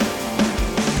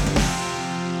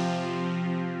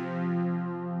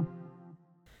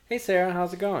Hey Sarah,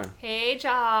 how's it going? Hey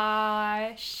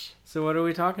Josh. So what are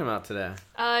we talking about today?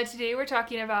 Today we're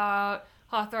talking about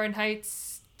Hawthorne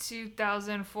Heights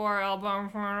 2004 album.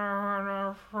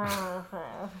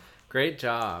 Great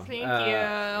job.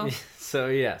 Thank you. So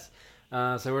yes,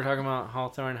 so we're talking about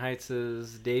Hawthorne Heights'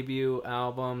 debut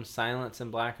album, Silence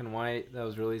in Black and White, that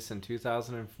was released in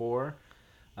 2004.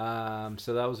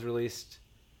 So that was released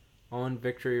on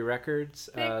Victory Records.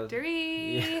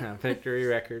 Victory. Yeah, Victory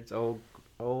Records, old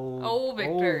Victory. old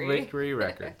Victory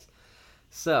Records.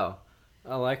 So,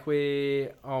 like we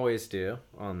always do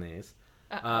on these,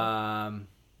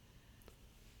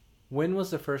 when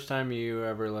was the first time you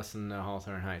ever listened to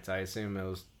Hawthorne Heights? I assume it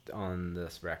was on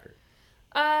this record.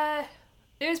 It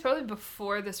was probably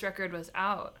before this record was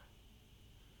out.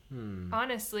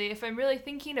 Honestly, if I'm really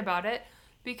thinking about it,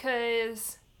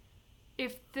 because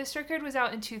if this record was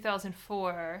out in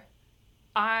 2004,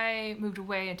 I moved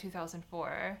away in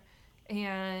 2004,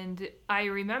 and I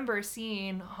remember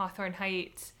seeing Hawthorne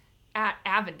Heights at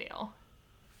Avondale.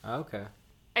 Okay.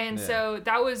 And so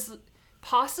that was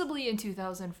possibly in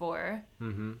 2004,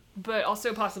 but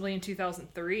also possibly in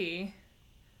 2003.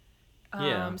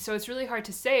 Yeah. So it's really hard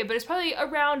to say, but it's probably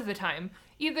around the time.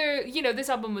 Either, this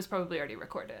album was probably already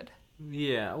recorded.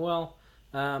 Yeah, well,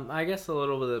 I guess a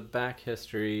little bit of back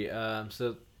history.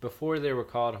 So before they were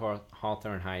called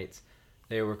Hawthorne Heights,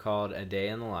 they were called A Day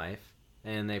in the Life,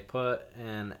 and they put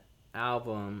an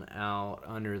album out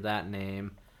under that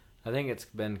name. I think it's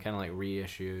been kind of like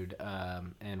reissued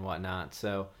and whatnot.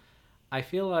 So I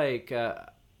feel like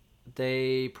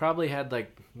they probably had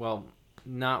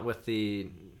not with the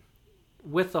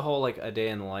whole like A Day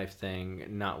in the Life thing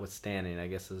notwithstanding, I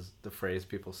guess is the phrase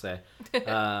people say.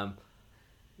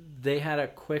 They had a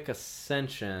quick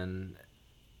ascension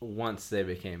once they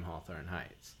became Hawthorne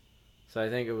Heights. So I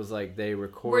think it was like they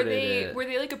recorded it. Were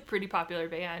they like a pretty popular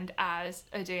band as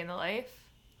A Day in the Life?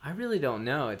 I really don't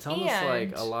know. It's almost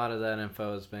like a lot of that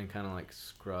info has been kind of like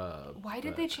scrubbed. Why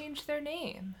did they change their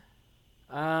name?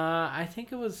 I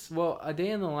think it was, A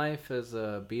Day in the Life is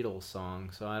a Beatles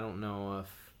song, so I don't know if...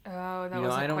 Oh, that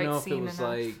wasn't I don't quite know if it seen was enough.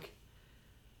 like...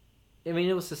 I mean,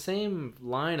 it was the same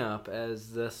lineup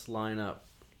as this lineup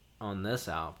on this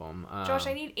album. Josh,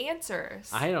 I need answers.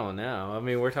 I don't know. I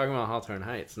mean, we're talking about Hawthorne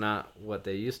Heights, not what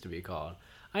they used to be called.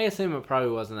 I assume it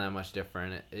probably wasn't that much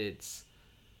different. It's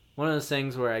one of those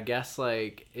things where I guess,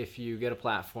 like, if you get a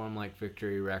platform like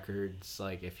Victory Records,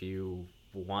 like, if you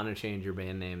want to change your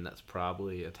band name, that's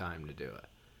probably a time to do it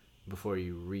before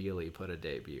you really put a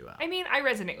debut out. I mean, I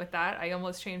resonate with that. I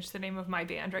almost changed the name of my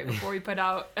band right before we put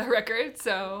out a record,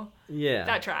 so yeah,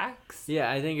 that tracks. Yeah,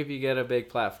 I think if you get a big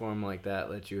platform like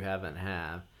that you haven't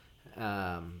had,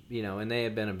 and they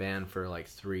had been a band for like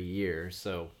 3 years,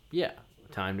 so yeah,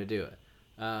 time to do it.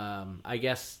 I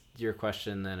guess your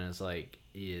question then is like,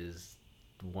 is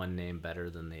one name better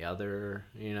than the other?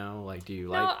 Like, do you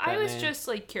like that I was name? just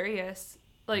like curious.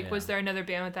 Like, was there another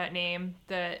band with that name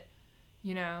that,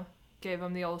 gave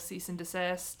them the old cease and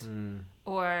desist?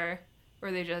 Or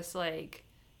were they just like,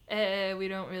 we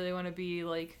don't really want to be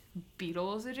like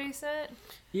Beatles adjacent?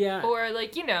 Yeah. Or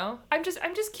like, I'm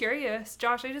just curious,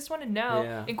 Josh. I just want to know.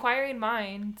 Yeah. Inquiring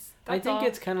minds. I think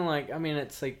it's kind of like, I mean,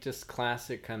 it's like just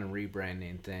classic kind of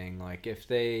rebranding thing. Like if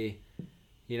they,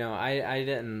 I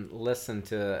didn't listen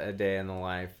to A Day in the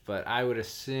Life, but I would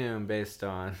assume based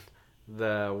on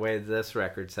the way this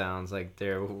record sounds, like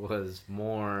there was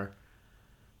more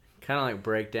kind of like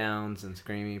breakdowns and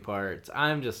screamy parts.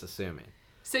 I'm just assuming.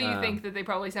 So you think that they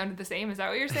probably sounded the same? Is that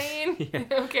what you're saying? Yeah.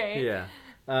 Okay. Yeah.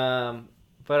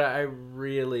 But I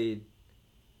really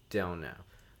don't know.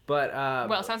 But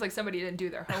well, it sounds like somebody didn't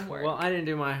do their homework. Well, I didn't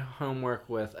do my homework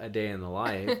with A Day in the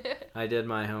Life. I did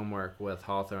my homework with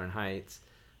Hawthorne Heights.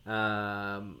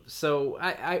 So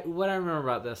I what I remember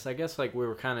about this, I guess like we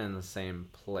were kind of in the same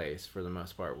place for the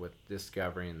most part with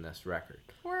discovering this record.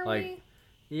 Were like, we?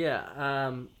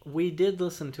 Yeah. We did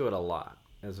listen to it a lot,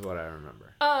 is what I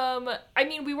remember. I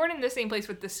mean, we weren't in the same place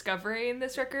with discovering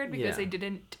this record because Yeah. I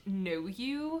didn't know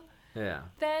you Yeah.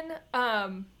 then.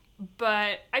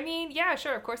 But I mean, yeah,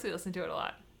 sure, of course we listened to it a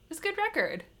lot. It was a good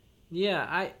record.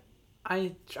 Yeah,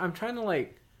 I'm trying to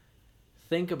like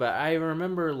think about. I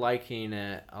remember liking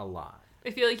it a lot.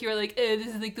 I feel like you were like, this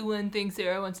is like the one thing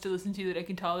Sarah wants to listen to that I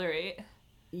can tolerate.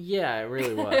 Yeah, it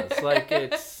really was. Like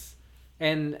it's,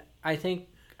 and I think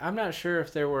I'm not sure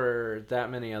if there were that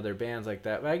many other bands like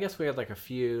that, but I guess we had like a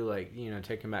few. Like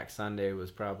Taking Back Sunday was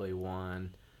probably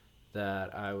one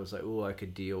that I was like, ooh, I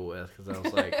could deal with because I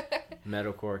was like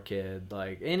metalcore kid.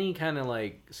 Like any kind of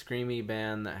like screamy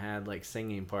band that had like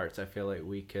singing parts, I feel like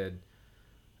we could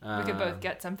We could both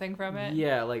get something from it.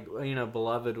 Yeah, like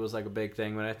Beloved was like a big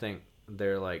thing, but I think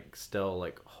they're like still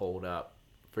like hold up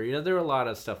for, you know, there were a lot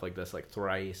of stuff like this, like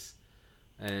Thrice.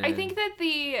 And I think that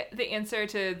the answer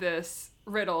to this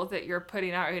riddle that you're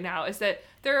putting out right now is that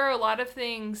there are a lot of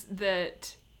things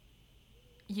that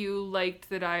you liked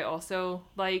that I also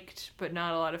liked, but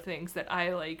not a lot of things that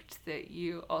I liked that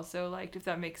you also liked, if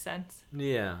that makes sense.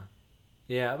 yeah,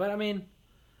 but I mean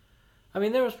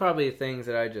there was probably things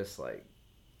that I just like.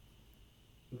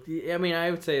 I mean,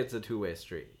 I would say it's a two-way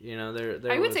street. You know, there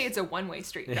I would was, say it's a one-way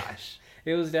street, Josh.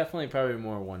 it was definitely probably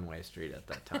more one-way street at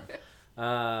that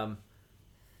time.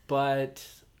 But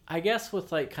I guess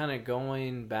with like kind of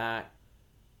going back,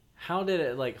 how did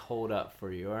it like hold up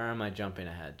for you, or am I jumping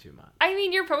ahead too much? I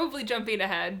mean, you're probably jumping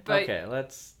ahead, but Okay,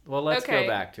 let's go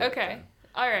back to it. Okay. Then.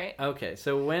 All right. Okay,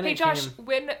 so when Hey it Josh, came...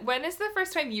 when is the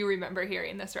first time you remember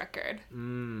hearing this record?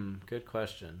 Good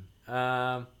question.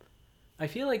 I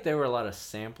feel like there were a lot of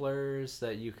samplers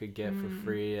that you could get for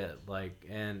free at like,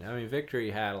 and I mean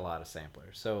Victory had a lot of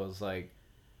samplers, so it was like,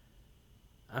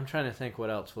 I'm trying to think what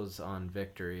else was on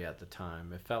Victory at the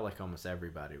time. It felt like almost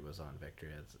everybody was on Victory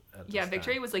at this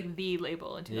Victory time. was like the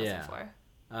label in 2004.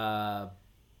 Yeah.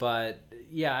 But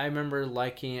yeah, I remember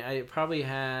liking. I probably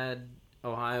had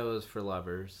Ohio's for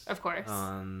Lovers, Of course.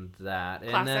 on that.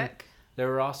 Classic. And then there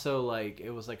were also like,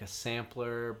 it was like a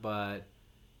sampler, but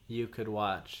you could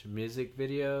watch music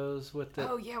videos with it.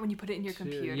 Oh yeah, when you put it in your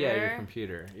computer. Yeah, your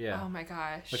computer. Yeah. Oh my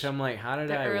gosh. Which I'm like, how did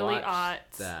The I early watch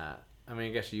aughts. that? I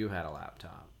mean, I guess you had a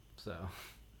laptop, so.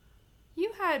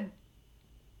 You had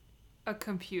a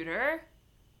computer?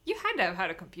 You had to have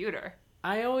had a computer.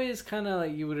 I always kind of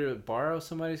like, you would borrow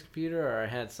somebody's computer, or I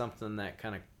had something that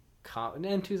kind of...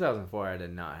 In 2004, I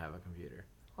did not have a computer.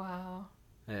 Wow.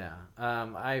 Yeah.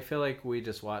 I feel like we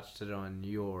just watched it on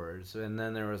yours. And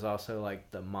then there was also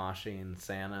like the moshing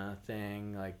Santa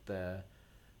thing, like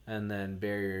and then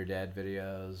Bury Your Dead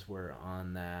videos were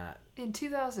on that. In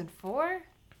 2004?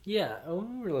 Yeah. Oh,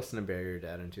 we were listening to Bury Your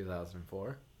Dead in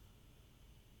 2004.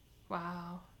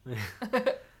 Wow.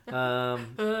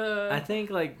 I think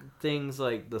like things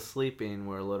like The Sleeping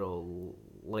were a little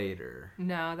later.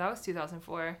 No, that was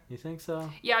 2004. You think so?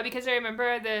 Yeah, because I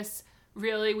remember this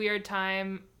really weird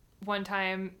one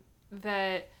time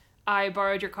that I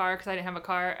borrowed your car because I didn't have a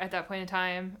car at that point in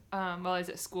time while I was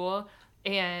at school,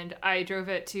 and I drove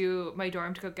it to my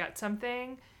dorm to go get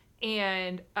something,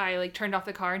 and I like turned off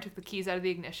the car and took the keys out of the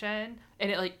ignition,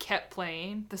 and it like kept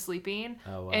playing The Sleeping.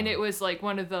 Oh, wow. And it was like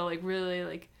one of the like really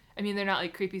like, I mean, they're not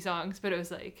like creepy songs, but it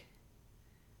was like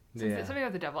something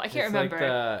about the devil. I can't remember.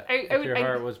 Like if your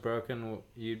heart was broken,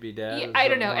 you'd be dead. Yeah, I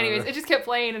don't know. Anyways, it just kept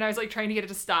playing, and I was like trying to get it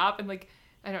to stop, and like,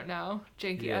 I don't know,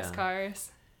 janky ass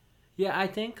cars. Yeah, I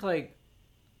think like,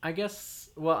 I guess.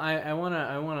 Well, I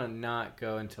wanna not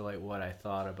go into like what I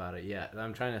thought about it yet.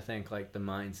 I'm trying to think like the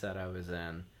mindset I was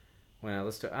in when I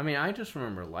listened to it. I mean, I just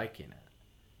remember liking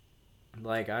it.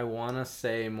 Like, I want to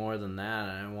say more than that,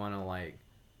 and I want to like.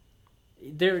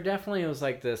 There definitely was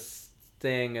like this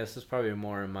thing. This is probably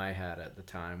more in my head at the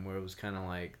time, where it was kind of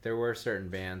like there were certain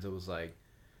bands. It was like,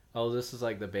 oh, this is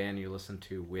like the band you listen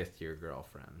to with your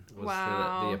girlfriend. Was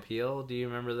the appeal? Do you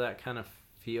remember that kind of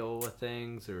feel with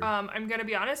things? Or I'm gonna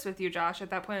be honest with you, Josh. At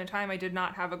that point in time, I did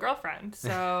not have a girlfriend,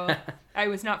 so I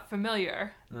was not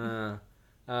familiar.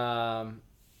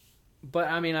 But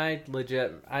I mean, I've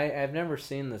never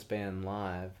seen this band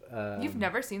live. You've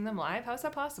never seen them live? How is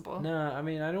that possible? No, I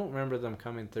mean, I don't remember them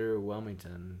coming through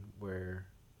Wilmington, where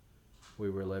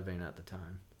we were living at the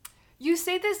time. You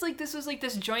say this like this was like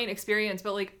this joint experience,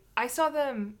 but like I saw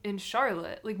them in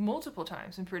Charlotte like multiple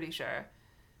times, I'm pretty sure.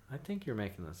 I think you're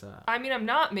making this up. I mean, I'm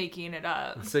not making it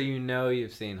up. So you know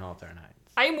you've seen Hawthorne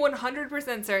Heights. I'm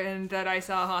 100% certain that I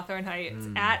saw Hawthorne Heights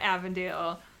at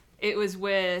Avondale. It was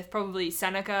with probably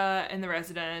Seneca and the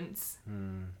Residents.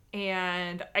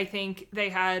 And I think they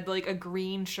had like a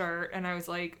green shirt. And I was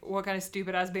like, what kind of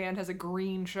stupid ass band has a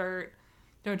green shirt?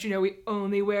 Don't you know we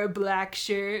only wear black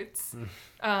shirts?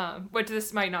 Which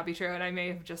this might not be true. And I may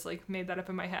have just like made that up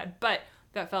in my head. But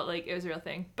that felt like it was a real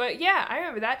thing. But yeah, I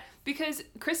remember that. Because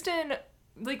Kristen,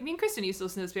 like me and Kristen used to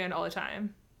listen to this band all the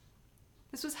time.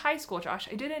 This was high school, Josh.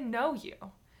 I didn't know you.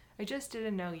 I just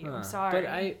didn't know you. I'm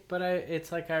sorry. But I,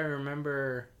 it's like I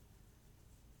remember,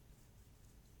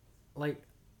 like,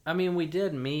 I mean, we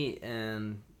did meet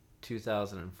in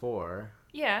 2004.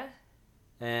 Yeah.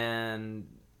 And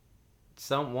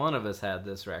one of us had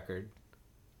this record,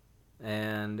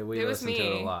 and we listened to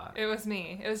it a lot. It was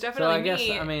me. It was definitely me. So I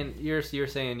guess, I mean, you're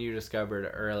saying you discovered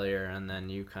it earlier, and then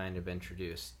you kind of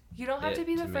introduced. You don't have to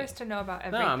be the first to know about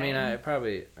everything. No, I mean, I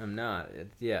probably am not.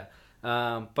 Yeah.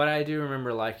 But I do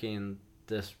remember liking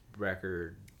this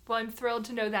record. Well, I'm thrilled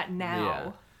to know that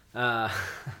now. Yeah.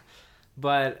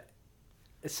 But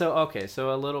So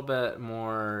a little bit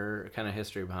more kind of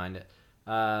history behind it.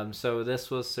 So this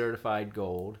was certified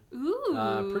gold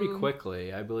pretty Ooh.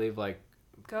 quickly. I believe like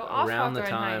Go off around the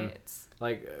Hawthorne time, Heights.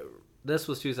 like this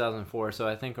was 2004. So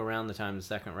I think around the time the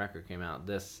second record came out,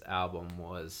 this album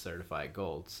was certified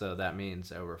gold. So that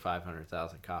means over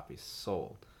 500,000 copies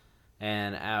sold.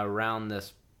 And around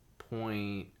this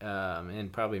point,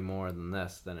 and probably more than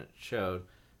this than it showed,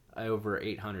 over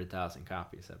 800,000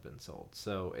 copies have been sold.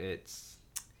 So it's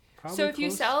probably So if you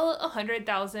close. sell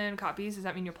 100,000 copies, does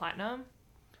that mean you're platinum?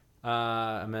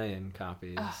 1 million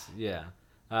copies. Ugh. Yeah.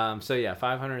 So yeah,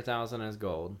 500,000 is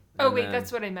gold. Oh And wait, then-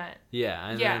 that's what I meant. Yeah,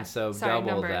 and Yeah, then so sorry,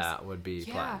 double numbers. that would be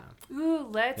Yeah. platinum. Ooh,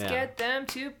 let's Yeah. get them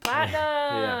to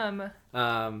platinum.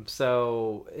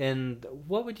 So and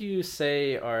what would you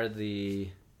say are the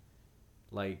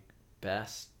like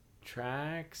best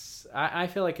tracks? I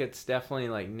feel like it's definitely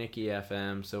like Nikki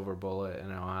FM, Silver Bullet,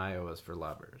 and Ohio is for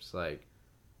Lovers. Like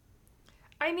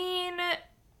I mean,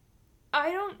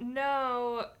 I don't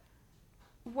know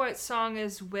what song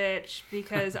is which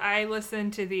because I listen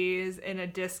to these in a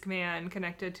Discman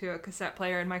connected to a cassette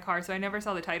player in my car, so I never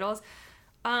saw the titles.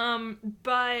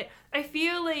 But I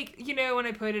feel like, you know, when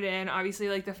I put it in, obviously,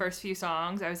 like, the first few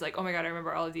songs, I was like, oh my god, I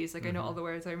remember all of these. Like, I know all the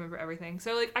words, I remember everything.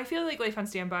 So, like, I feel like Life on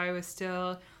Standby was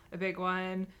still a big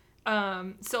one.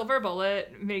 Silver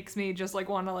Bullet makes me just, like,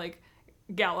 want to, like,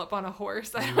 gallop on a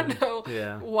horse. I don't know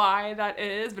Yeah. why that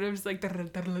is, but it was like, I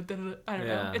don't Yeah.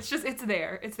 know. It's just, it's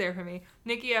there. It's there for me.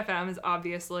 Nikki FM is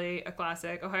obviously a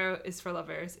classic. Ohio is for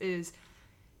Lovers is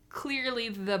clearly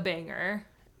the banger.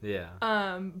 yeah.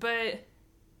 But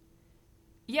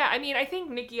yeah, I mean, I think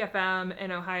Nikki FM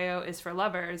and Ohio is for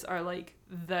Lovers are like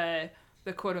the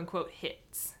quote unquote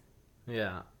hits.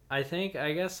 Yeah. I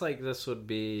guess like this would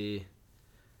be.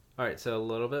 All right, so a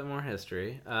little bit more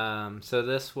history. So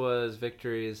this was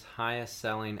Victory's highest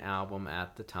selling album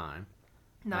at the time.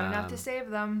 Not enough to save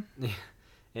them.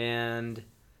 And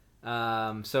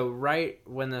so right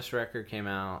when this record came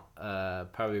out,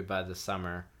 probably by the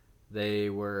summer, they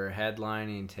were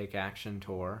headlining Take Action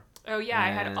Tour. Oh yeah, I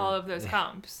had And- all of those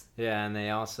comps. Yeah, and they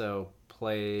also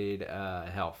played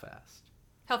Hellfest.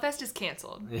 Hellfest is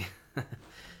canceled.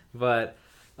 But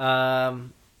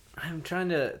I'm trying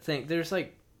to think. There's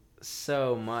like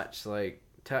so much like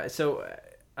so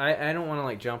I don't want to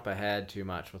like jump ahead too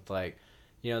much with like,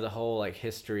 you know, the whole like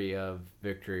history of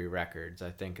Victory Records. I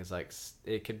think is like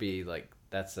it could be like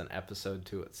that's an episode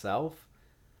to itself.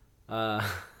 That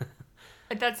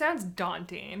sounds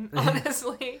daunting,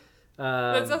 honestly.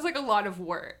 That sounds like a lot of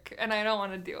work, and I don't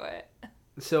want to do it.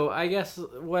 So I guess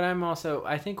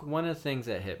I think one of the things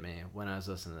that hit me when I was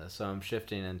listening to this, so I'm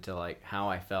shifting into like how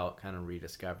I felt kind of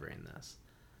rediscovering this.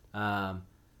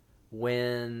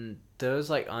 When those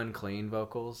like unclean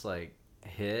vocals like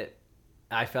hit,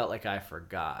 I felt like I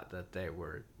forgot that they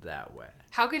were that way.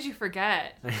 How could you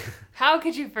forget? How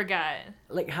could you forget?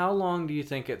 Like how long do you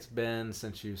think it's been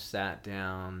since you sat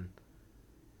down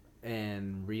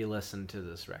and re-listened to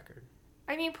this record?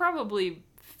 I mean, probably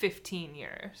 15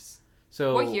 years.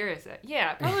 So What year is it?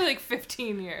 Yeah, probably like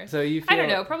 15 years. So you feel, I don't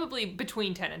know, probably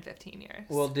between 10 and 15 years.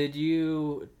 Well, did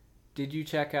you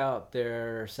check out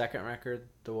their second record,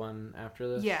 the one after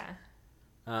this? Yeah.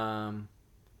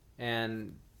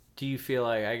 And do you feel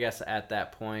like, I guess at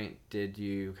that point, did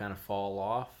you kind of fall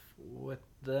off with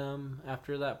them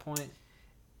after that point?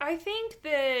 I think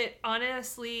that,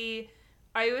 honestly,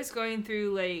 I was going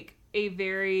through like a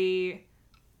very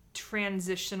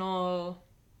transitional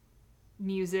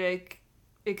music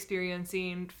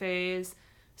experiencing phase.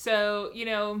 So, you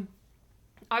know,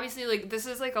 obviously, like, this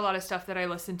is like a lot of stuff that I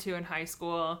listened to in high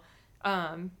school.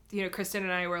 You know, Kristen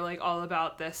and I were like all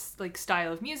about this like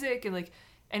style of music, and like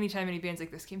anytime any bands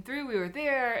like this came through, we were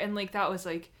there, and like that was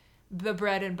like the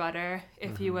bread and butter,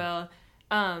 if you will.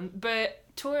 But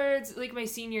towards like my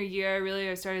senior year, really,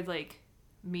 I started like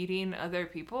meeting other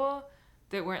people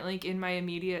that weren't like in my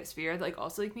immediate sphere that like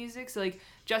also like music. So like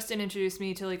Justin introduced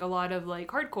me to like a lot of like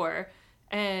hardcore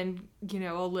and, you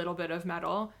know, a little bit of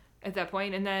metal at that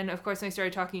point. And then of course when I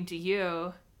started talking to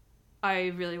you, I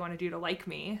really wanted you to like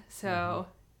me. So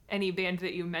any band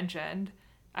that you mentioned,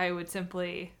 I would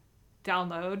simply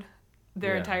download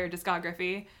their entire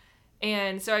discography.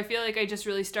 And so I feel like I just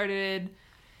really started,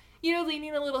 you know,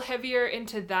 leaning a little heavier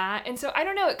into that. And so I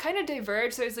don't know, it kind of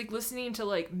diverged. So I was like listening to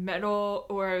like metal,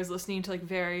 or I was listening to like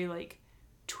very like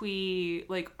twee,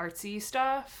 like artsy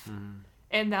stuff.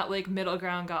 And that like middle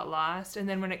ground got lost. And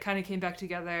then when it kind of came back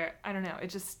together, I don't know, it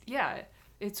just, yeah,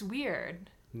 it's weird.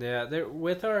 Yeah,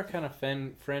 with our kind of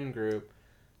friend group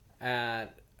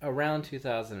at around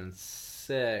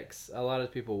 2006, a lot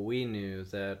of people we knew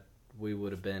that we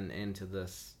would have been into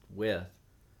this with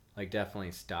like definitely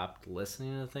stopped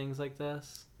listening to things like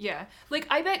this. Yeah. Like,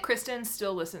 I bet Kristen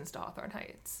still listens to Hawthorne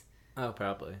Heights. Oh,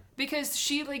 probably. Because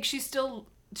she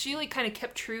kind of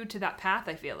kept true to that path,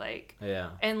 I feel like.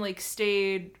 Yeah. And, like,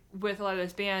 stayed with a lot of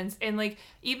those bands. And, like,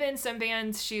 even some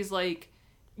bands, she's, like,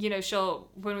 you know,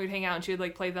 when we'd hang out and she would,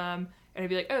 like, play them, and I'd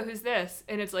be like, oh, who's this?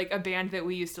 And it's, like, a band that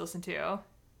we used to listen to.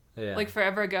 Yeah. Like,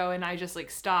 forever ago, and I just, like,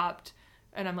 stopped.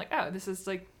 And I'm like, oh, this is,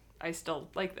 like, I still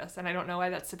like this. And I don't know why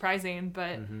that's surprising,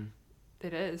 but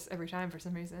it is every time for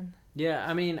some reason. Yeah,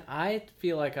 I mean, I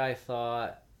feel like I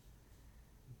thought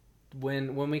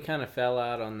when we kind of fell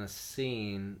out on the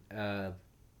scene, I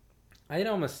had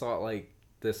almost thought like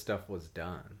this stuff was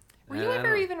done. Were you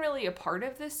ever even really a part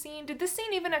of this scene? Did this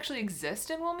scene even actually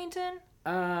exist in Wilmington?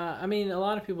 I mean, a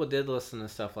lot of people did listen to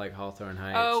stuff like Hawthorne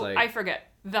Heights. Oh, like, I forget.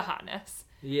 The Hotness.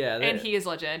 Yeah. And He Is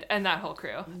Legend, and that whole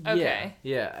crew. Okay.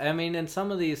 Yeah. I mean, and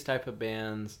some of these type of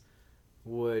bands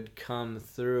would come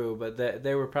through, but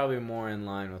they were probably more in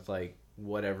line with like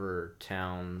whatever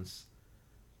towns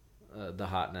The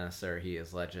Hotness or He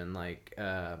Is Legend. Like,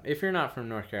 if you're not from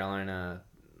North Carolina,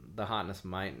 The Hotness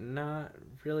might not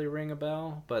really ring a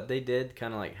bell, but they did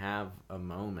kind of like have a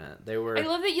moment. They were. I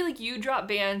love that you drop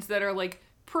bands that are like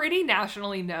pretty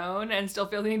nationally known and still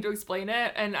feel the need to explain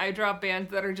it, and I drop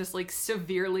bands that are just like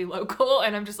severely local,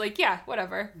 and I'm just like, yeah,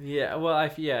 whatever. Yeah, well, I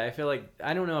feel like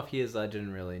I don't know if He Is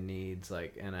Legend really needs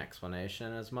like an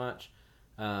explanation as much,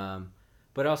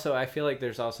 but also I feel like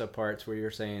there's also parts where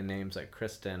you're saying names like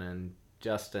Kristen and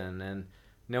Justin, and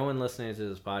no one listening to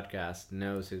this podcast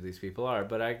knows who these people are,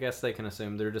 but I guess they can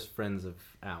assume they're just friends of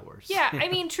ours. Yeah, I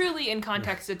mean, truly in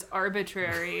context, it's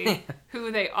arbitrary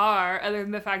who they are, other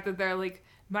than the fact that they're like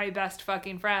my best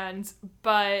fucking friends.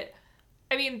 But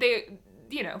I mean, they,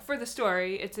 you know, for the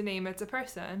story, it's a name, it's a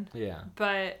person. Yeah.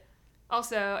 But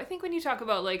also, I think when you talk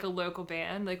about like a local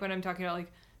band, like when I'm talking about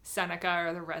like Seneca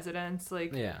or the Residents,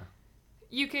 like yeah,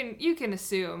 you can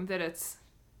assume that it's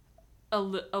a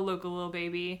local Lil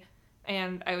Baby.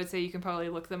 And I would say you can probably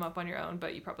look them up on your own,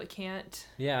 but you probably can't.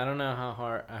 Yeah, I don't know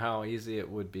how easy it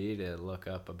would be to look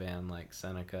up a band like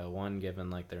Seneca, one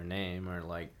given like their name, or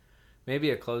like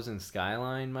maybe a Closing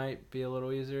Skyline might be a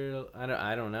little easier.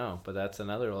 I don't know, but that's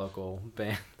another local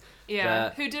band.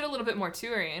 Yeah, who did a little bit more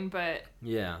touring, but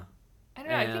yeah, I don't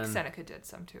know. I think Seneca did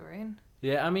some touring.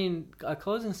 Yeah, I mean, a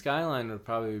Closing Skyline would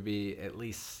probably be at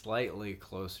least slightly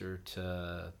closer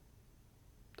to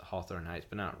Hawthorne Heights,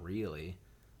 but not really.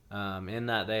 In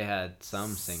that they had some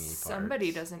singing parts.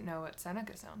 Somebody doesn't know what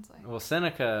Seneca sounds like. Well,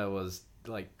 Seneca was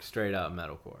like straight up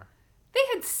metalcore. They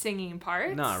had singing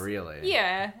parts. Not really.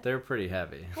 Yeah. They're pretty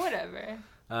heavy. Whatever.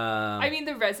 I mean,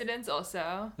 the Residents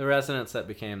also. The Residents that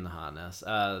became the Hotness.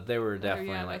 They were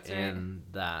definitely in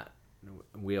that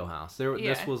wheelhouse.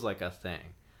 This was like a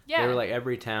thing. Yeah. They were like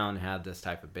every town had this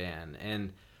type of band,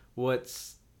 and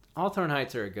Hawthorne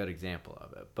Heights are a good example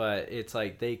of it. But it's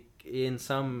like they in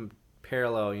some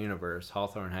parallel universe,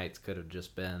 Hawthorne Heights could have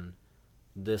just been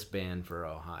this band for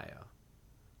Ohio.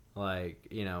 Like,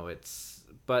 you know, it's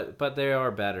but they are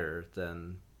better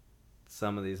than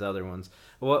some of these other ones.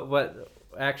 What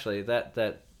actually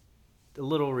that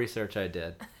little research I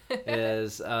did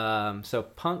is so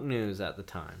Punk News at the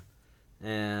time,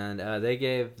 and they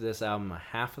gave this album a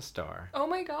half a star. Oh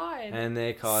my god! And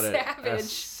they called it a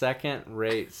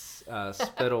second-rate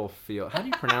Spitalfield. How do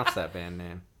you pronounce that band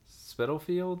name?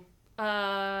 Spitalfield?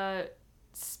 I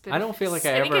don't feel like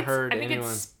I ever heard anyone. I think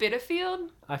it's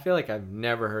Spitalfield. I feel like I've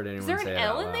never heard anyone say that. Is there an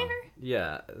L in there?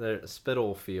 Yeah,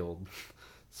 Spitalfield.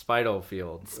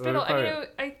 Spitalfield.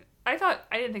 I thought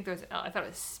I didn't think there was an L. I thought it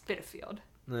was Spitalfield.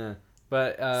 Yeah,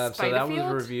 but so that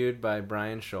was reviewed by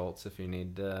Brian Schultz. If you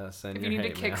need to send your hate mail. If you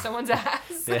need to kick someone's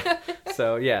ass. Yeah.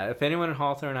 So yeah, if anyone in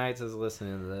Hawthorne Heights is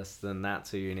listening to this, then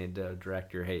that's who you need to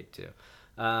direct your hate to.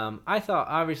 I thought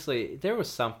obviously there was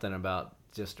something about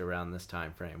just around this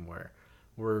time frame where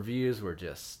reviews were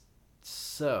just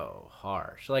so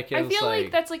harsh. Like I feel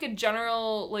like that's like a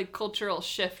general like cultural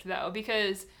shift though,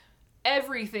 because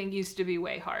everything used to be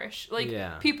way harsh.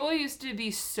 Like people used to be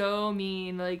so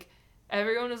mean. Like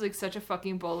everyone was like such a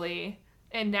fucking bully,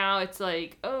 and now it's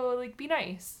like, oh, like be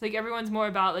nice. Like everyone's more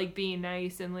about like being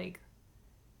nice and like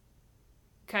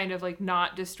kind of like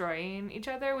not destroying each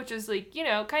other, which is like, you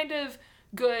know, kind of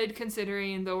good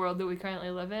considering the world that we currently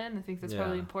live in. I think that's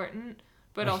probably important.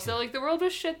 But also, like, the world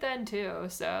was shit then, too,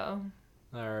 so...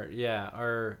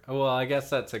 Well, I guess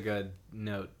that's a good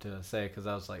note to say, because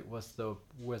I was like,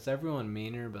 was everyone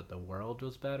meaner, but the world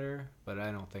was better? But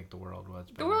I don't think the world was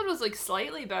better. The world was, like,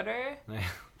 slightly better.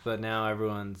 But now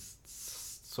everyone's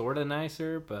sort of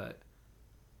nicer, but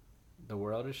the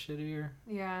world is shittier?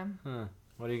 Yeah. Huh.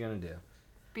 What are you going to do?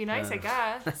 Be nice, I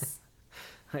guess.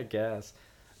 I guess.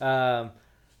 Um,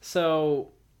 so,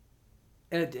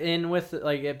 and with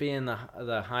like it being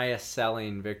the highest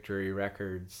selling Victory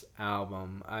Records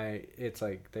album, it's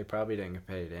like they probably didn't get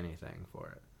paid anything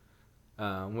for it.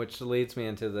 Which leads me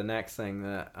into the next thing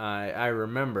that I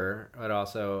remember, but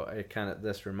also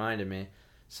this reminded me.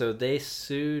 So they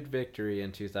sued Victory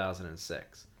in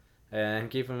 2006, and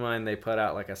keep in mind they put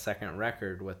out like a second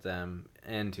record with them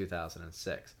in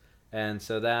 2006, and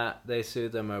so that they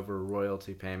sued them over a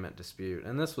royalty payment dispute,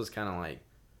 and this was kind of like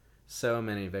so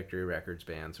many Victory Records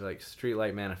bands, like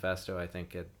Streetlight Manifesto, I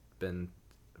think had been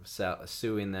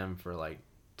suing them for like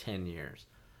 10 years.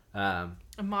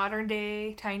 Modern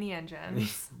day Tiny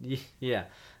Engines. Yeah.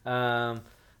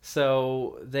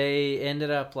 So they ended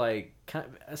up like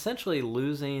essentially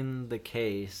losing the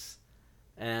case,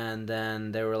 and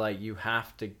then they were like, you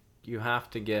have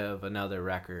to give another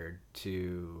record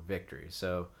to Victory.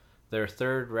 So their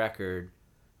third record,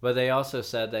 but they also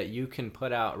said that you can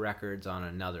put out records on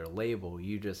another label.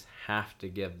 You just have to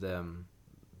give them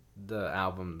the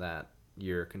album that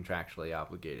you're contractually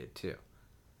obligated to.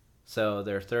 So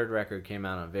their third record came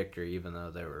out on Victory, even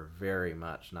though they were very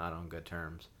much not on good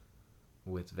terms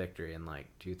with Victory in like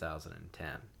 2010.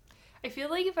 I feel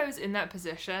like if I was in that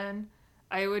position,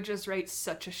 I would just write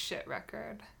such a shit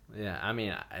record. Yeah, I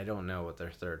mean, I don't know what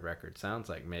their third record sounds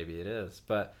like. Maybe it is,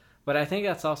 but I think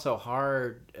that's also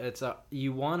hard.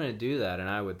 You want to do that, and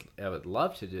I would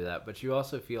love to do that, but you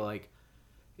also feel like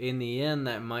in the end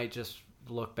that might just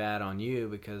look bad on you,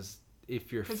 because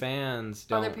if your fans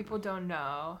don't... Other people don't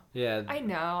know. Yeah. I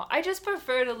know. I just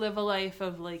prefer to live a life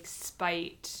of, like,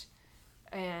 spite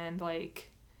and, like,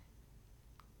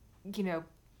 you know,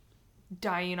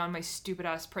 dying on my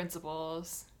stupid-ass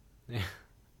principles. Yeah.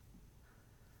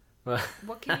 Well,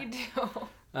 what can you do?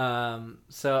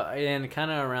 So, and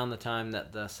kind of around the time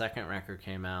that the second record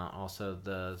came out, also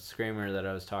the screamer that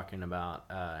I was talking about,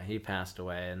 he passed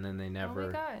away, and then they never... Oh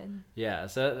my god. Yeah,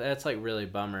 so that's like really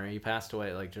bummer. He passed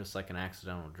away like just like an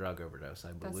accidental drug overdose,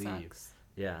 I believe. That sucks.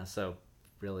 Yeah, so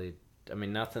really, I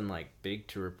mean, nothing like big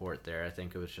to report there. I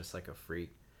think it was just like a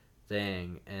freak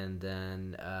thing. And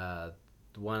then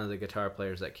one of the guitar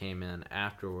players that came in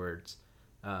afterwards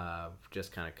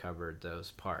just kind of covered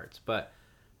those parts. But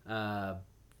how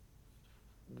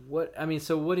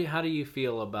do you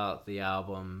feel about the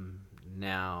album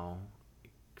now,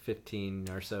 15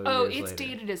 or so years later? Oh, it's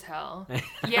dated as hell.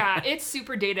 Yeah, it's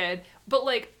super dated. But,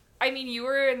 like, I mean, you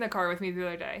were in the car with me the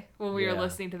other day when we were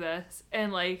listening to this,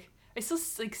 and, like, I still,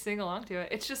 like, sing along to it.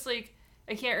 It's just, like,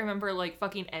 I can't remember, like,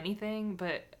 fucking anything,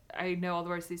 but I know all the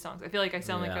words to these songs. I feel like I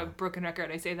sound like a broken record.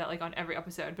 I say that, like, on every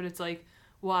episode, but it's, like,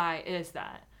 why is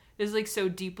that? It's, like, so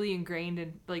deeply ingrained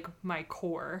in, like, my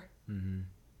core. Mm-hmm.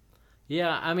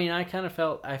 Yeah, I mean, I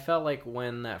felt like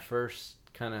when that first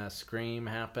kind of scream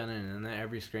happened, and then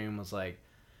every scream was like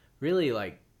really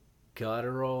like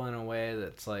guttural in a way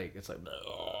that's like, it's like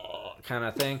kind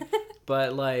of thing.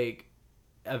 But like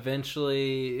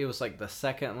eventually it was like the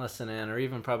second listen in, or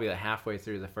even probably like halfway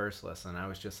through the first listen, I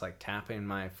was just like tapping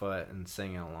my foot and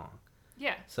singing along.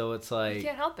 Yeah. So it's like, you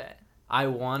can't help it. I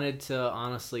wanted to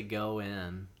honestly go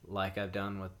in like I've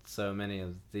done with so many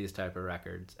of these type of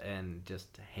records and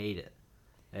just hate it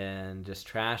and just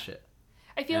trash it.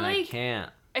 I feel like I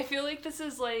can't. I feel like this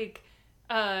is like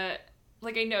I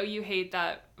know you hate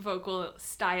that vocal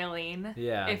styling,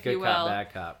 yeah, if good you will, cop,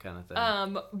 bad cop kind of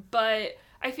thing. But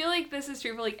I feel like this is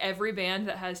true for like every band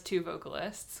that has two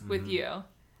vocalists with you.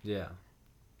 Yeah.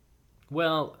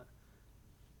 Well,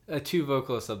 two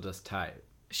vocalists of this type.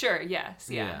 Sure. Yes.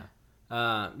 Yeah.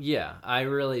 Yeah. I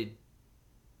really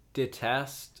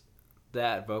detest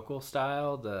that vocal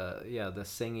style, the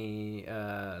singy,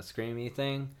 screamy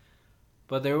thing.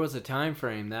 But there was a time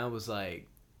frame that was like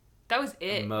that was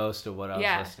it. Most of what I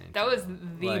was listening to. That was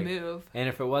the move. And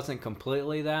if it wasn't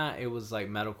completely that, it was like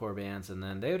metalcore bands, and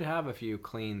then they would have a few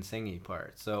clean singy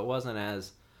parts. So it wasn't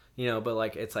as, but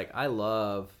like it's like I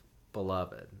love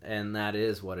Beloved, and that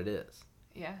is what it is.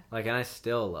 Yeah. Like, and I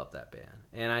still love that band.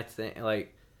 And I think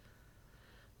like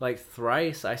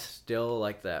Thrice, I still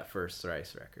like that first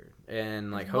Thrice record.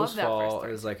 And like Hostfall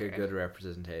is like a good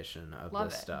representation of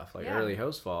this stuff. Like early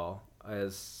Hostfall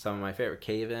is some of my favorite.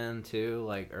 Cave In too,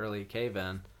 like early Cave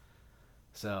In.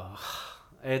 So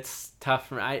it's tough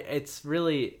for me. It's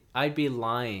really, I'd be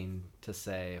lying to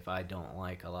say if I don't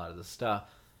like a lot of the stuff,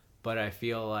 but I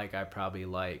feel like I probably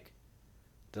like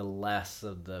the less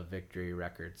of the Victory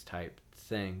Records type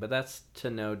thing. But that's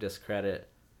to no discredit.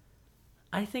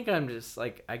 I think I'm just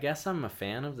like, I guess I'm a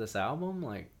fan of this album.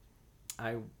 Like,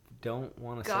 I don't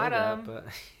want to say that,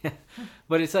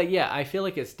 but it's like, yeah, I feel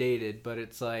like it's dated, but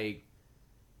it's like,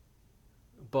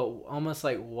 but almost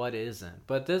like what isn't.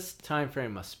 But this time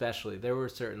frame especially, there were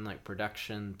certain like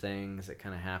production things that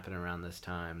kind of happened around this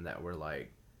time that were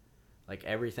like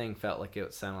everything felt like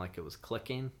it sounded like it was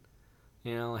clicking.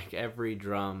 You know, like every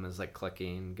drum is like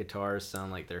clicking, guitars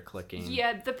sound like they're clicking.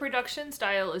 Yeah, the production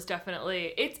style is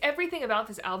definitely, it's everything about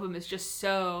this album is just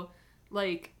so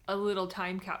like a little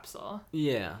time capsule.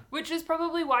 Yeah. Which is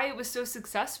probably why it was so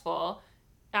successful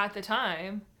at the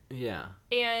time. Yeah.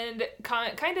 And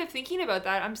kind of thinking about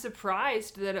that, I'm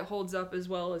surprised that it holds up as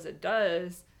well as it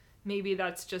does. Maybe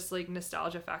that's just like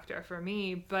nostalgia factor for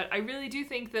me, but I really do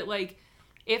think that like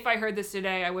if I heard this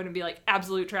today, I wouldn't be like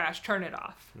absolute trash, turn it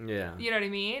off. Yeah. You know what I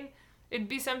mean? It'd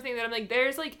be something that I'm like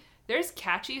there's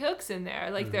catchy hooks in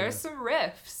there. Like there's some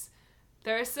riffs.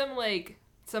 There's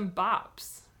some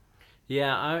bops.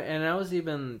 Yeah, I was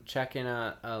even checking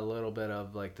out a little bit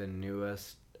of like the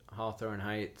newest Hawthorne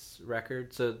Heights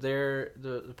record. So they're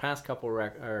the past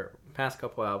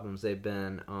couple albums they've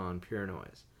been on Pure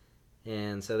Noise,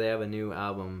 and so they have a new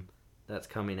album that's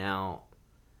coming out.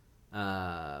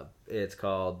 It's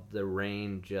called The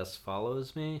Rain Just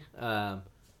Follows Me,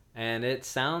 and it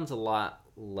sounds a lot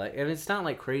like, and it's not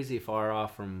like crazy far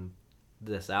off from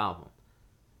this album,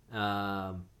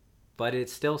 but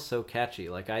it's still so catchy.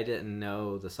 Like I didn't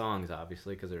know the songs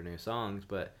obviously because they're new songs,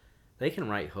 but they can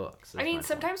write hooks. I mean,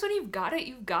 sometimes when you've got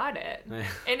it.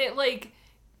 And it like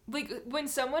when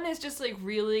someone has just like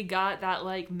really got that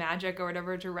like magic or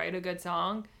whatever to write a good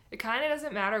song, it kind of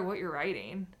doesn't matter what you're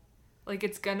writing. Like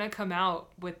it's gonna come out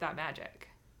with that magic.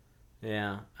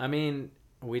 Yeah. I mean,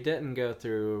 we didn't go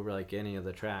through like any of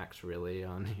the tracks really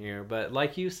on here, but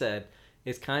like you said,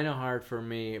 it's kind of hard for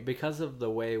me because of the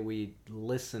way we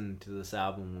listened to this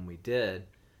album when we did.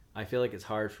 I feel like it's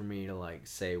hard for me to like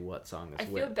say what song is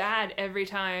which. I feel bad every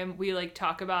time we like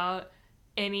talk about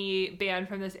any band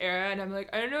from this era, and I'm like,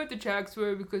 I don't know what the tracks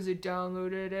were because I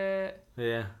downloaded it.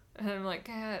 Yeah. And I'm like,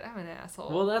 God, I'm an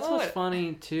asshole. Well, that's what's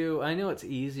funny too. I know it's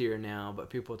easier now, but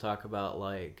people talk about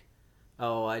like,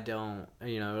 oh, I don't,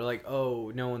 like,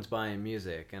 oh, no one's buying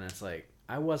music, and it's like,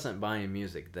 I wasn't buying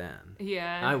music then.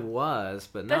 Yeah. I was,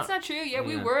 but that's not true. Yeah,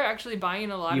 we were actually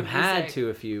buying a lot of music. You had to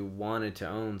if you wanted to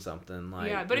own something. Like,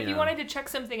 yeah, but if you wanted to check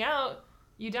something out,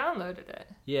 you downloaded it.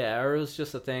 Yeah, or it was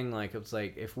just a thing, like, it was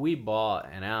like, if we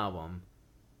bought an album,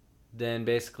 then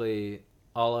basically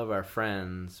all of our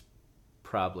friends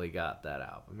probably got that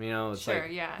album. It's sure,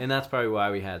 like, yeah. And that's probably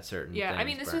why we had certain things. I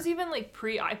mean, this was even, like,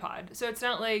 pre-iPod, so it's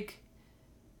not like...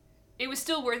 It was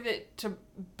still worth it to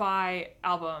buy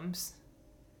albums.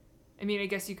 I mean, I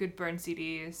guess you could burn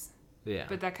CDs. Yeah.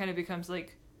 But that kind of becomes,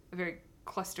 like, a very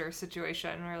cluster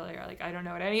situation where you're like, I don't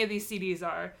know what any of these CDs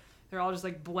are. They're all just,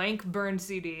 like, blank burned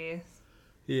CDs.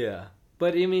 Yeah.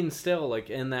 But, I mean, still,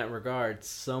 like, in that regard,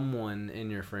 someone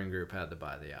in your friend group had to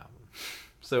buy the album.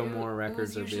 So more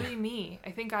records would be... It was usually me.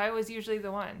 I think I was usually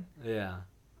the one. Yeah.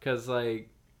 Because, like...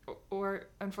 Or,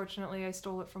 unfortunately, I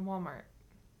stole it from Walmart.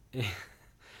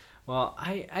 Well,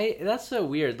 I that's so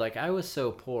weird. Like, I was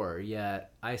so poor,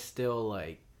 yet I still,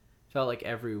 like, felt like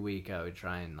every week I would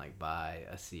try and, like, buy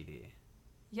a CD.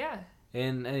 Yeah.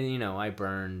 And I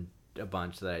burned a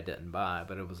bunch that I didn't buy,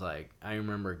 but it was, like, I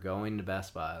remember going to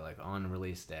Best Buy, like, on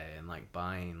release day and, like,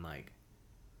 buying, like,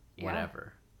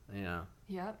 whatever, Yep.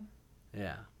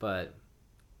 Yeah, but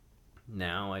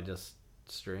now I just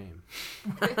stream.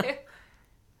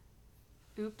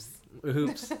 Oops.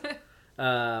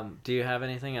 Do you have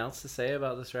anything else to say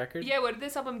about this record? Yeah, what did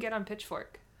this album get on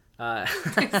Pitchfork?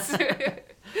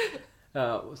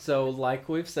 So like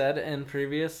we've said in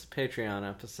previous Patreon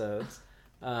episodes,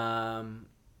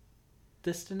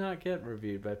 this did not get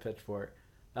reviewed by Pitchfork.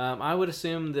 I would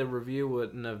assume the review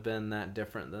wouldn't have been that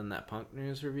different than that Punk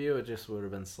News review. It just would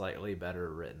have been slightly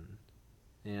better written.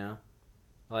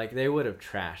 Like they would have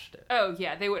trashed it. Oh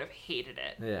yeah, they would have hated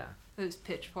it. Yeah. Those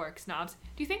Pitchfork snobs.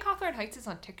 Do you think Hawthorne Heights is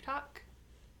on TikTok?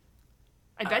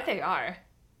 I bet they are.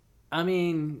 I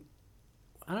mean,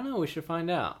 I don't know. We should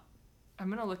find out. I'm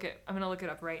gonna look it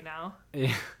up right now.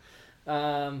 Yeah.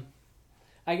 I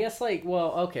guess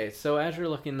okay. So as you're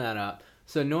looking that up,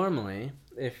 so normally,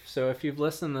 if you've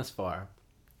listened this far,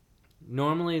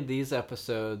 normally these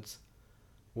episodes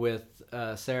with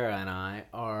Sarah and I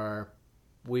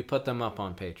we put them up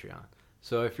on Patreon.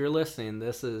 So if you're listening,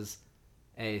 this is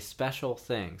a special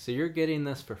thing. So you're getting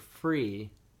this for free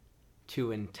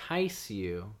to entice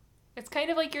you. It's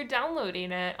kind of like you're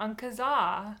downloading it on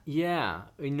Kazaa. Yeah.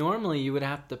 Normally you would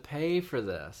have to pay for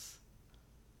this.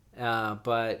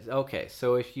 But, okay.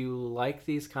 So if you like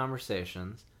these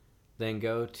conversations, then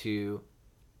go to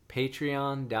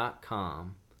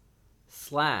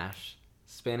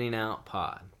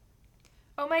patreon.com/spinningoutpod.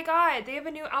 Oh my god, they have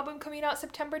a new album coming out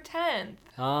September 10th.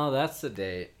 Oh, that's the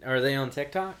date. Are they on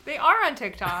TikTok? They are on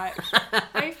TikTok.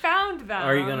 I found them.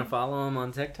 Are you going to follow them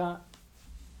on TikTok?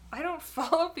 I don't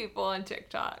follow people on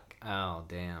TikTok. Oh,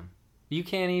 damn. You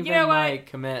can't even, You know what? like,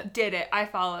 commit. Did it. I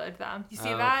followed them. You see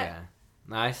Oh, that? okay.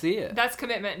 I see it. That's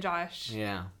commitment, Josh.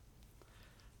 Yeah.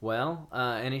 Well,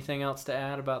 anything else to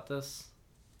add about this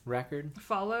record?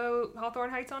 Follow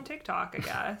Hawthorne Heights on TikTok, I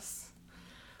guess.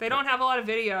 They don't have a lot of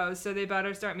videos, so they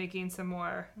better start making some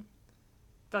more.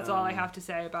 That's all I have to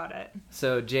say about it.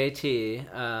 So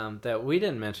JT, that we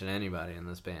didn't mention anybody in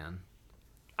this band.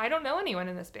 I don't know anyone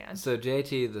in this band. So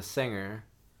JT, the singer,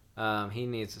 he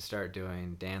needs to start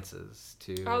doing dances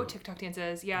to... Oh, TikTok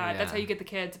dances. Yeah, that's how you get the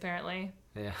kids, apparently.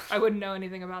 Yeah. I wouldn't know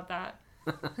anything about that.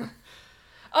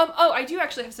 I do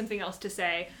actually have something else to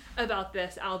say about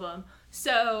this album.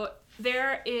 So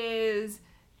there is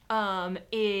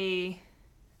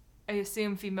I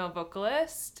assume female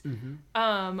vocalist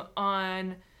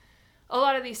on a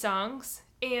lot of these songs,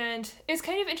 and it's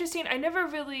kind of interesting. I never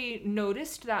really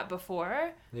noticed that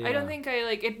before. Yeah. I don't think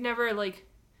it never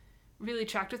really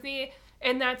tracked with me,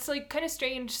 and that's kind of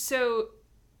strange. So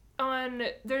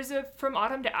there's a From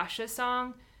Autumn to Ashes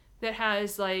song that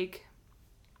has a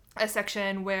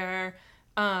section where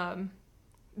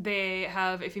they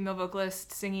have a female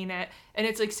vocalist singing it, and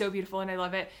it's so beautiful, and I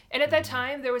love it. And at that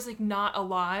time there was not a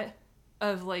lot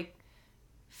of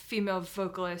female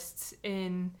vocalists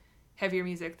in heavier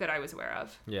music that I was aware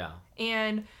of. Yeah.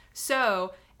 And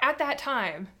so at that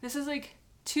time, this is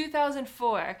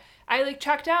 2004, I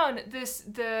tracked down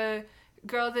the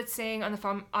girl that sang on the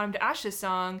From Autumn to Ashes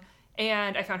song,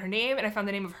 and I found her name and I found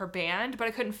the name of her band, but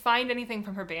I couldn't find anything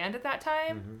from her band at that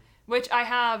time, which I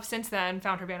have since then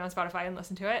found her band on Spotify and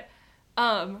listened to it.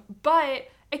 But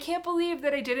I can't believe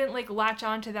that I didn't latch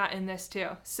onto that in this too.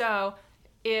 So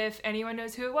if anyone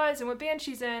knows who it was and what band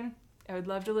she's in, I would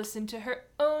love to listen to her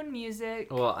own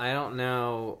music. Well, I don't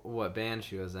know what band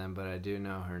she was in, but I do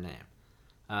know her name.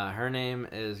 Her name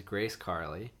is Grace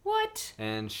Carley. What?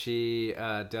 And she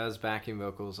does backing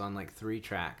vocals on 3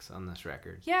 tracks on this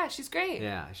record. Yeah, she's great.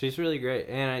 Yeah, she's really great.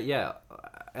 And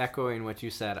echoing what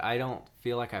you said, I don't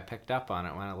feel like I picked up on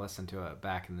it when I listened to it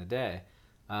back in the day.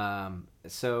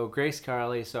 So Grace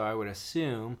Carley, so I would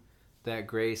assume that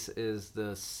Grace is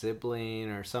the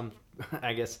sibling or some,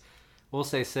 I guess we'll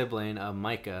say sibling of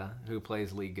Micah, who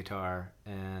plays lead guitar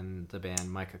in the band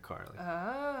Micah Carley.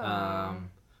 Oh.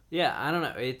 Yeah, I don't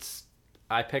know.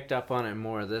 I picked up on it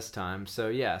more this time. So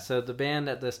yeah, so the band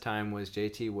at this time was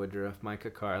JT Woodruff, Micah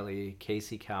Carley,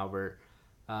 Casey Calvert,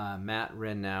 Matt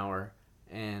Ridnour,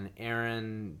 and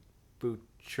Aaron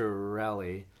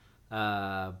Bucciarelli.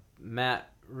 Matt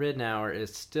Ridnour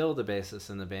is still the bassist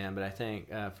in the band, but I think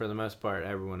for the most part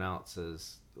everyone else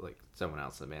is someone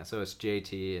else in the band. So it's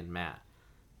JT and Matt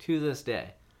to this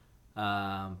day.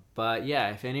 But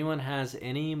yeah, if anyone has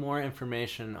any more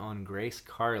information on Grace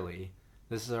Carley,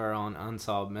 this is our own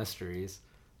Unsolved Mysteries.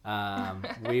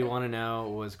 We want to know,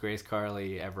 was Grace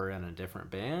Carley ever in a different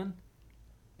band?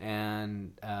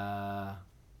 And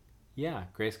yeah,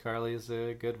 Grace Carley is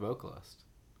a good vocalist.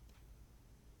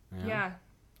 Yeah.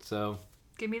 So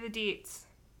give me the deets.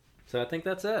 So I think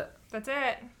that's it. That's it.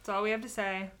 That's all we have to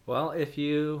say. Well, if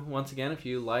you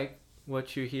like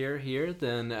what you hear here,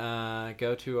 then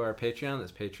go to our Patreon.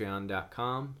 That's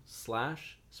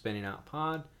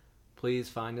patreon.com/spinningoutpod. Please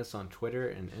find us on Twitter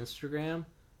and Instagram.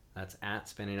 That's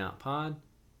 @spinningoutpod.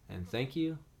 And thank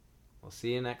you. We'll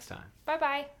see you next time.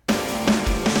 Bye-bye.